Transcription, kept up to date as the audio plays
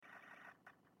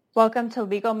Welcome to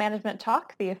Legal Management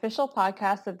Talk, the official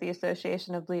podcast of the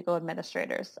Association of Legal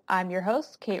Administrators. I'm your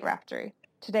host, Kate Raftery.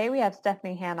 Today we have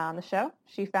Stephanie Hanna on the show.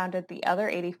 She founded The Other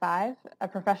 85, a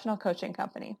professional coaching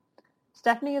company.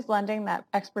 Stephanie is lending that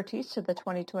expertise to the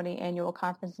 2020 Annual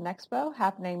Conference Expo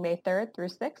happening May 3rd through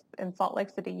 6th in Salt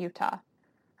Lake City, Utah.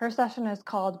 Her session is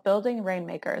called Building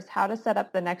Rainmakers, How to Set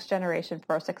Up the Next Generation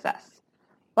for Success.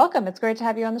 Welcome. It's great to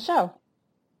have you on the show.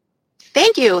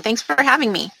 Thank you. Thanks for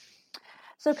having me.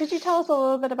 So could you tell us a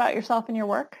little bit about yourself and your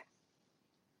work?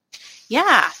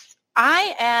 Yeah,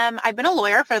 I've been a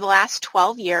lawyer for the last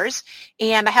 12 years,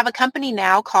 and I have a company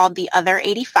now called The Other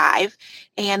 85,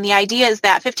 and the idea is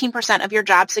that 15% of your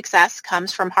job success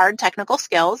comes from hard technical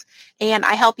skills, and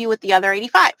I help you with the other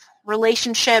 85.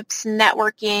 Relationships,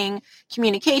 networking,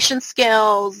 communication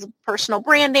skills, personal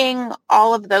branding,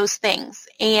 all of those things.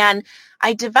 And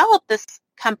I developed this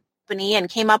company and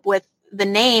came up with the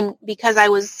name because I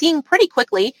was seeing pretty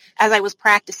quickly as I was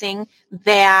practicing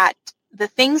that the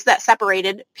things that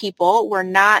separated people were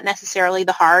not necessarily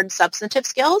the hard substantive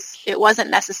skills. It wasn't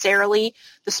necessarily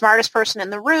the smartest person in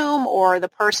the room or the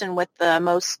person with the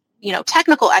most,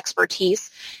 technical expertise.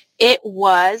 It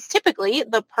was typically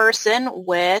the person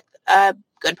with a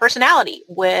good personality,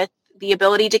 with the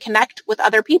ability to connect with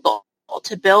other people,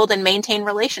 to build and maintain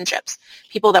relationships,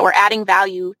 people that were adding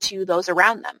value to those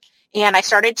around them. And I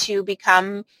started to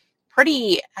become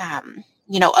pretty,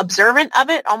 observant of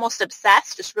it, almost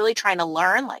obsessed, just really trying to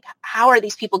learn, like, how are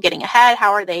these people getting ahead?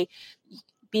 How are they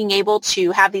being able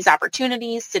to have these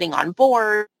opportunities, sitting on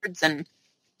boards and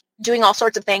doing all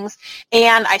sorts of things?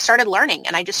 And I started learning,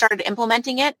 and I just started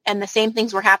implementing it, and the same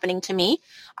things were happening to me.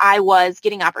 I was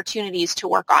getting opportunities to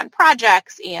work on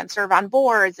projects and serve on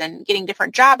boards and getting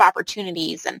different job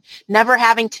opportunities and never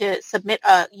having to submit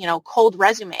a, cold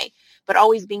resume, but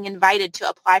always being invited to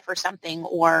apply for something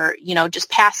or, just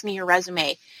pass me your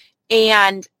resume.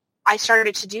 And I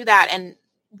started to do that and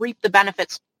reap the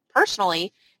benefits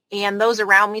personally. And those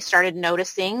around me started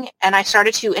noticing, and I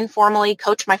started to informally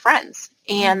coach my friends.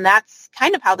 And that's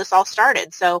kind of how this all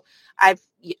started. So I've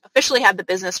officially had the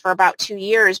business for about 2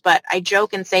 years, but I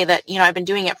joke and say that, I've been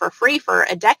doing it for free for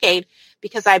a decade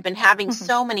because I've been having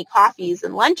so many coffees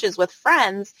and lunches with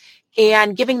friends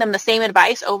and giving them the same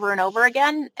advice over and over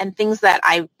again, and things that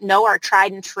I know are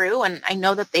tried and true, and I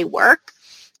know that they work.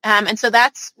 And so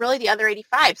that's really the other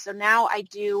 85. So now I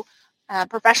do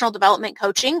professional development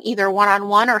coaching, either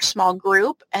one-on-one or small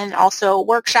group, and also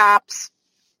workshops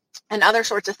and other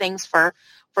sorts of things for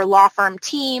law firm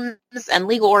teams and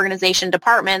legal organization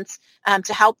departments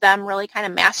to help them really kind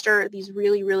of master these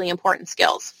really, really important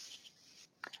skills.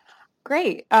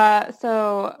 Great.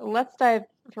 So let's dive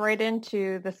right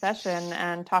into the session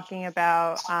and talking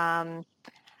about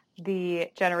the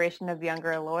generation of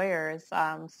younger lawyers.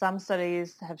 Some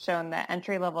studies have shown that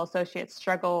entry-level associates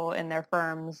struggle in their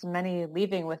firms, many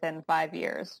leaving within 5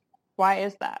 years. Why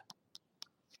is that?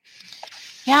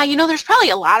 Yeah, there's probably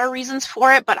a lot of reasons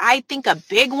for it, but I think a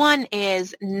big one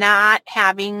is not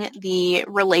having the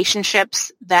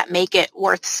relationships that make it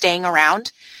worth staying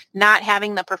around, not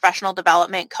having the professional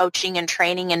development, coaching and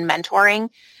training and mentoring.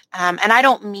 And I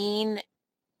don't mean,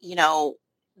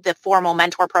 the formal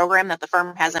mentor program that the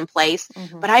firm has in place,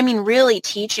 but I mean really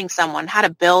teaching someone how to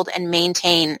build and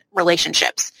maintain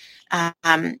relationships.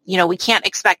 We can't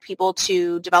expect people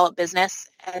to develop business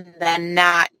and then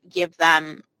not give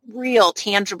them real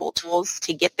tangible tools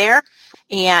to get there.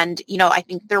 And, I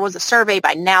think there was a survey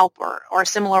by NALP or a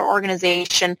similar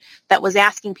organization that was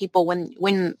asking people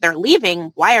when they're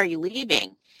leaving, why are you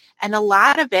leaving? And a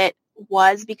lot of it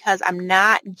was because I'm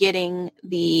not getting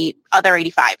the other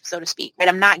 85, so to speak, right?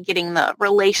 I'm not getting the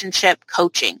relationship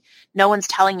coaching. No one's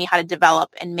telling me how to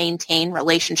develop and maintain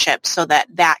relationships so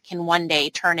that can one day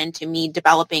turn into me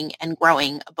developing and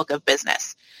growing a book of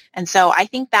business. And so I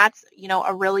think that's,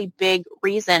 a really big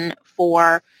reason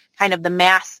for kind of the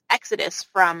mass exodus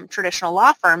from traditional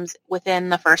law firms within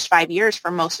the first 5 years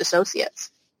for most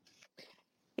associates.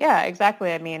 Yeah,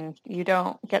 exactly. I mean, you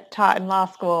don't get taught in law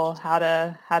school how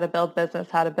to build business,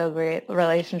 how to build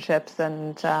relationships,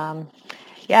 and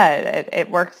it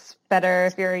works better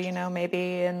if you're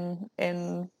maybe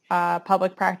in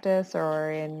public practice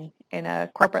or in a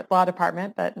corporate law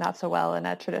department, but not so well in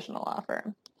a traditional law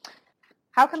firm.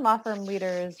 How can law firm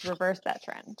leaders reverse that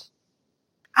trend?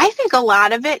 I think a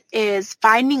lot of it is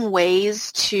finding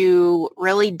ways to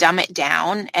really dumb it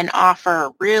down and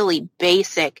offer really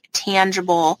basic,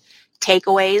 tangible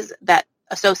takeaways that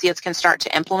associates can start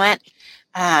to implement.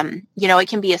 It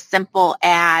can be as simple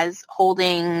as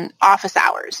holding office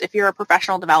hours. If you're a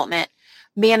professional development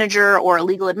manager or a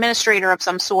legal administrator of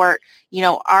some sort,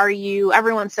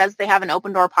 everyone says they have an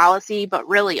open door policy, but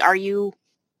really, are you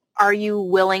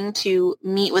willing to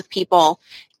meet with people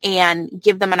and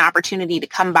give them an opportunity to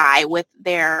come by with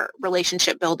their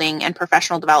relationship building and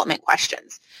professional development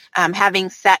questions? Having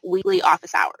set weekly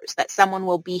office hours that someone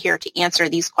will be here to answer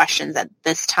these questions at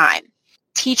this time.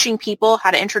 Teaching people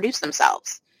how to introduce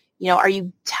themselves. Are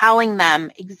you telling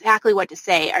them exactly what to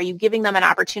say? Are you giving them an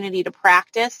opportunity to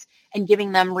practice and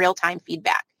giving them real-time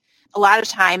feedback? A lot of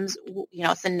times,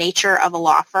 it's the nature of a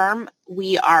law firm.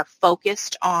 We are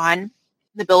focused on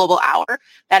the billable hour.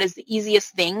 That is the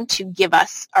easiest thing to give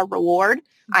us a reward.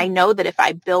 I know that if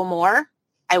I bill more,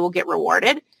 I will get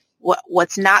rewarded.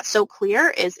 What's not so clear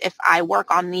is if I work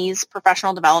on these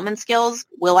professional development skills,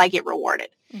 will I get rewarded?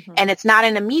 Mm-hmm. And it's not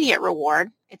an immediate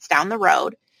reward. It's down the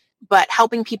road. But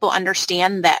helping people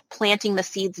understand that planting the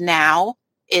seeds now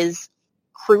is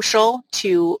crucial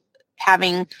to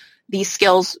having these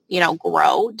skills,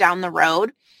 grow down the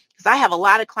road. Because I have a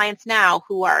lot of clients now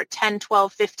who are 10,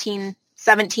 12, 15,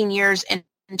 17 years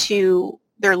into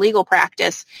their legal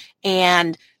practice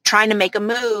and trying to make a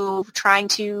move, trying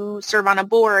to serve on a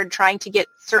board, trying to get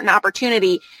certain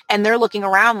opportunity. And they're looking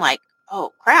around like,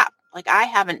 oh, crap. Like I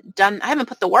haven't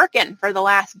put the work in for the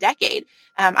last decade.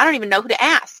 I don't even know who to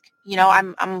ask.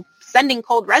 I'm sending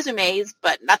cold resumes,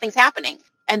 but nothing's happening.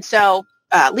 And so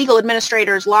legal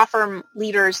administrators, law firm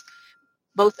leaders,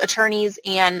 both attorneys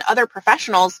and other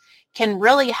professionals can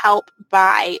really help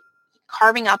by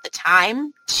carving out the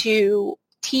time to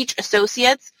teach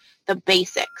associates the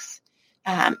basics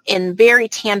in very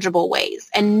tangible ways,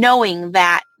 and knowing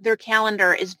that their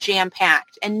calendar is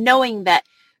jam-packed, and knowing that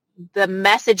the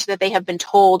message that they have been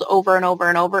told over and over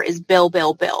and over is bill,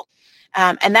 bill, bill.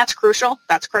 And that's crucial.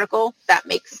 That's critical. That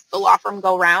makes the law firm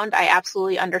go round. I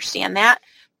absolutely understand that.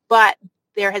 But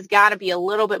there has got to be a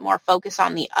little bit more focus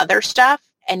on the other stuff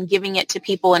and giving it to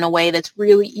people in a way that's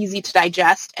really easy to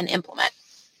digest and implement.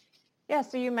 Yeah,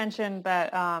 so you mentioned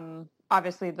that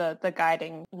obviously the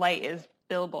guiding light is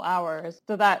billable hours.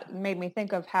 So that made me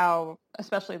think of how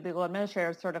especially legal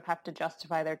administrators sort of have to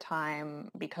justify their time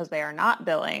because they are not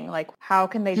billing. Like, how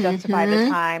can they justify the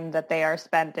time that they are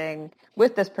spending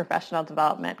with this professional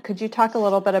development? Could you talk a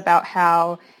little bit about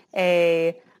how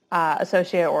a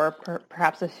associate or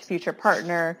perhaps a future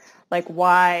partner, like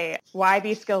why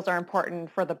these skills are important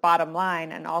for the bottom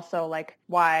line, and also like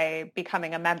why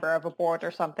becoming a member of a board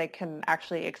or something can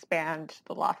actually expand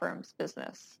the law firm's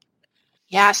business?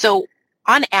 Yeah, so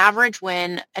on average,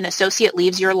 when an associate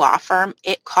leaves your law firm,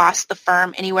 it costs the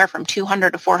firm anywhere from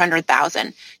 $200,000 to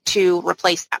 $400,000 to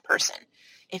replace that person.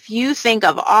 If you think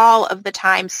of all of the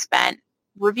time spent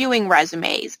reviewing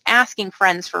resumes, asking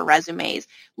friends for resumes,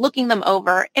 looking them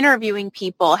over, interviewing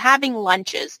people, having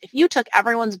lunches, if you took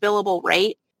everyone's billable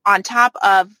rate on top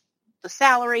of the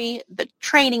salary, the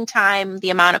training time,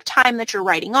 the amount of time that you're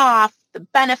writing off, the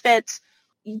benefits,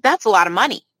 that's a lot of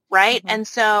money, right? And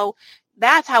so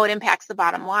that's how it impacts the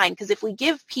bottom line, because if we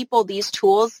give people these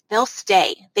tools, they'll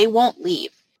stay. They won't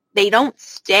leave. They don't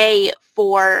stay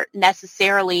for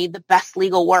necessarily the best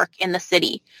legal work in the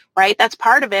city, right? That's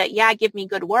part of it. Yeah, give me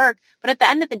good work. But at the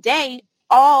end of the day,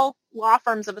 all law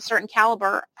firms of a certain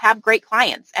caliber have great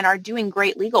clients and are doing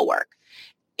great legal work.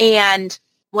 And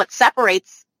what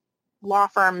separates law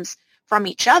firms from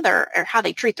each other are how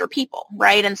they treat their people,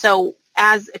 right? And so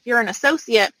if you're an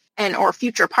associate or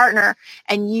future partner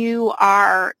and you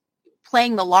are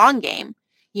playing the long game,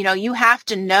 you have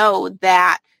to know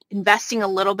that investing a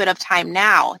little bit of time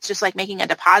now, it's just like making a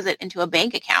deposit into a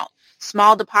bank account.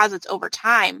 Small deposits over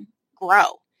time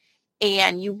grow,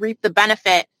 and you reap the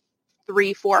benefit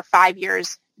 3, 4, 5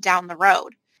 years down the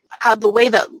road. The way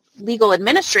that legal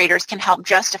administrators can help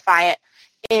justify it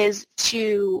is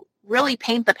to really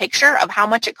paint the picture of how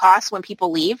much it costs when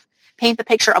people leave, paint the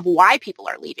picture of why people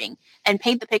are leaving, and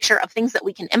paint the picture of things that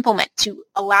we can implement to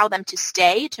allow them to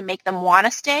stay, to make them want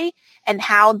to stay, and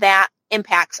how that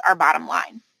impacts our bottom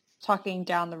line. Talking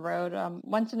down the road,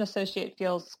 once an associate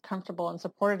feels comfortable and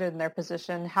supported in their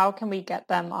position, how can we get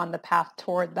them on the path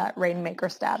toward that rainmaker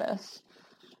status?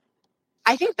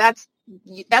 I think that's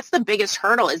the biggest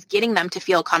hurdle, is getting them to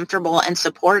feel comfortable and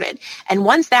supported. And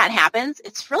once that happens,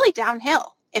 it's really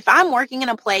downhill. If I'm working in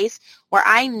a place where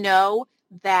I know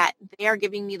that they are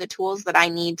giving me the tools that I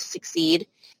need to succeed,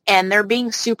 and they're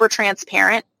being super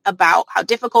transparent about how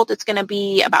difficult it's going to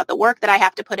be, about the work that I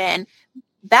have to put in,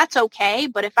 that's okay.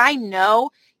 But if I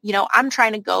know, I'm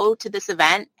trying to go to this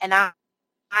event and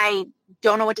I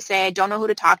don't know what to say, I don't know who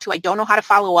to talk to, I don't know how to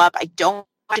follow up, I don't know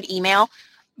how to email,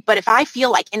 but if I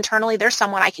feel like internally there's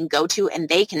someone I can go to and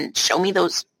they can show me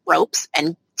those ropes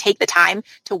and take the time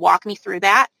to walk me through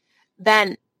that,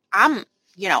 then I'm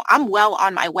well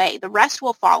on my way. The rest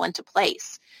will fall into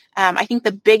place. I think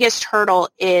the biggest hurdle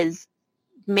is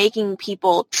making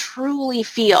people truly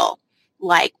feel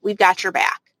like we've got your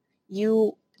back.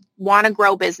 You want to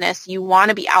grow business. You want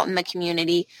to be out in the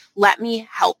community. Let me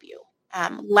help you.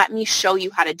 Let me show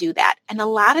you how to do that. And a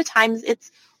lot of times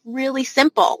it's really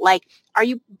simple. Like, are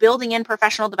you building in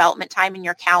professional development time in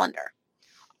your calendar?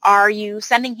 Are you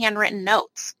sending handwritten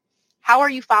notes? How are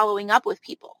you following up with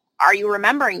people? Are you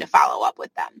remembering to follow up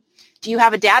with them? Do you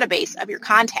have a database of your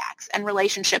contacts and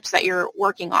relationships that you're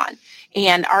working on?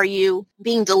 And are you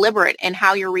being deliberate in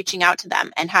how you're reaching out to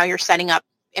them and how you're setting up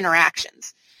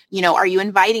interactions? Are you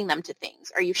inviting them to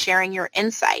things? Are you sharing your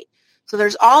insight? So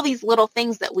there's all these little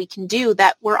things that we can do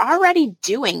that we're already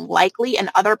doing likely in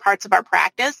other parts of our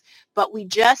practice, but we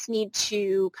just need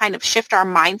to kind of shift our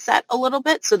mindset a little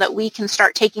bit so that we can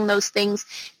start taking those things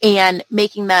and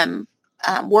making them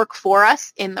work for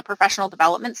us in the professional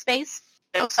development space.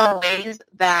 There's some ways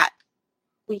that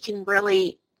we can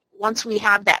really, once we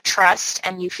have that trust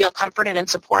and you feel comforted and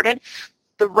supported,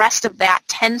 the rest of that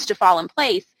tends to fall in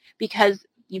place because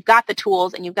you've got the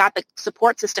tools and you've got the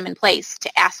support system in place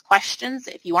to ask questions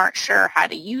if you aren't sure how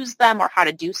to use them or how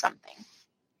to do something.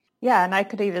 Yeah, and I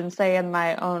could even say in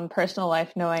my own personal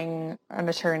life, knowing an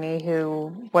attorney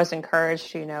who was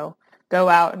encouraged to, go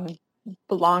out and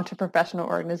belong to professional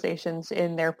organizations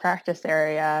in their practice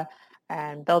area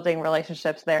and building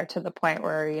relationships there to the point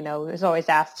where, is always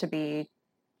asked to be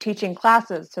teaching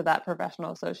classes to that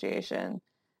professional association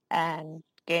and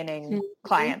gaining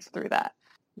clients through that.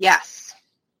 Yes.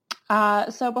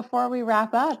 So before we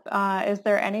wrap up, is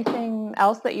there anything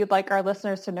else that you'd like our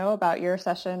listeners to know about your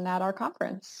session at our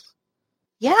conference?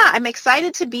 Yeah, I'm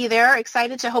excited to be there,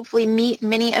 excited to hopefully meet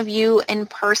many of you in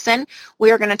person.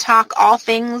 We are going to talk all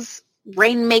things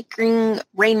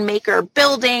rainmaker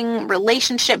building,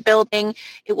 relationship building.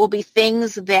 It will be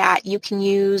things that you can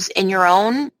use in your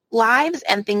own lives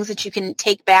and things that you can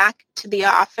take back to the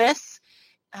office.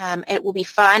 It will be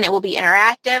fun. It will be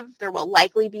interactive. There will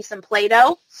likely be some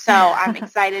Play-Doh. So I'm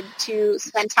excited to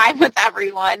spend time with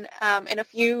everyone in a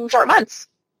few short months.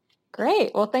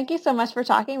 Great. Well, thank you so much for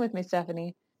talking with me,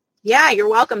 Stephanie. Yeah, you're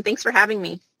welcome. Thanks for having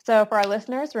me. So for our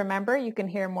listeners, remember, you can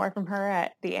hear more from her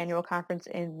at the annual conference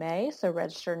in May. So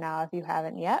register now if you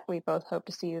haven't yet. We both hope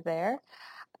to see you there.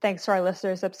 Thanks to our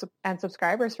listeners and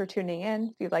subscribers for tuning in.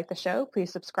 If you like the show,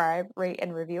 please subscribe, rate,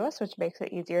 and review us, which makes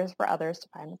it easier for others to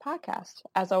find the podcast.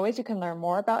 As always, you can learn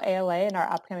more about ALA and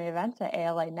our upcoming events at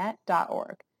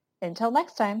alanet.org. Until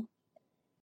next time.